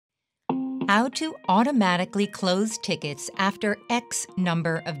How to automatically close tickets after X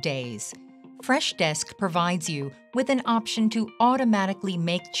number of days. Freshdesk provides you with an option to automatically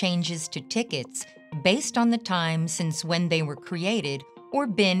make changes to tickets based on the time since when they were created or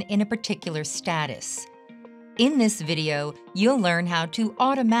been in a particular status. In this video, you'll learn how to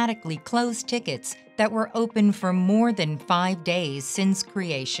automatically close tickets that were open for more than 5 days since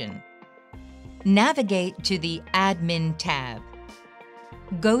creation. Navigate to the Admin tab.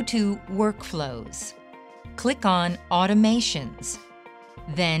 Go to Workflows. Click on Automations,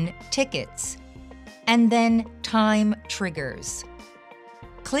 then Tickets, and then Time Triggers.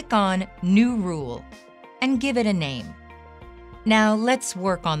 Click on New Rule and give it a name. Now let's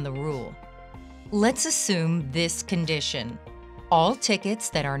work on the rule. Let's assume this condition. All tickets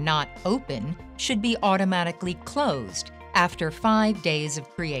that are not open should be automatically closed after 5 days of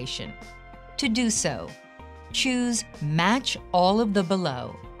creation. To do so, choose Match all of the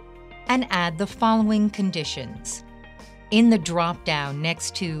below and add the following conditions. In the drop-down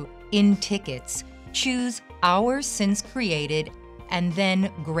next to In Tickets, choose Hours Since Created and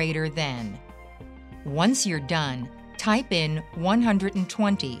then Greater Than. Once you're done, type in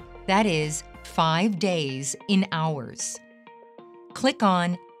 120, that is 5 days in hours. Click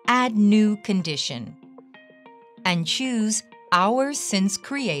on Add New Condition and choose Hours Since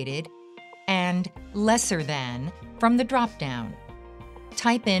Created and Lesser Than from the drop-down.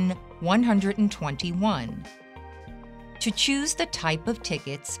 Type in 121. To choose the type of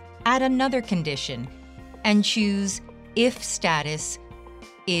tickets, add another condition and choose If Status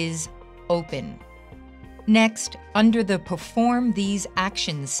is Open. Next, under the Perform These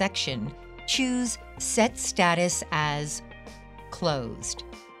Actions section, choose Set Status as Closed.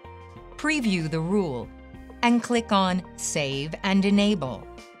 Preview the rule and click on Save and Enable.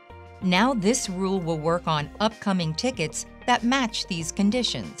 Now this rule will work on upcoming tickets that match these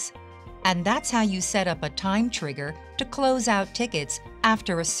conditions. And that's how you set up a time trigger to close out tickets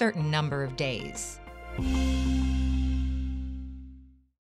after a certain number of days.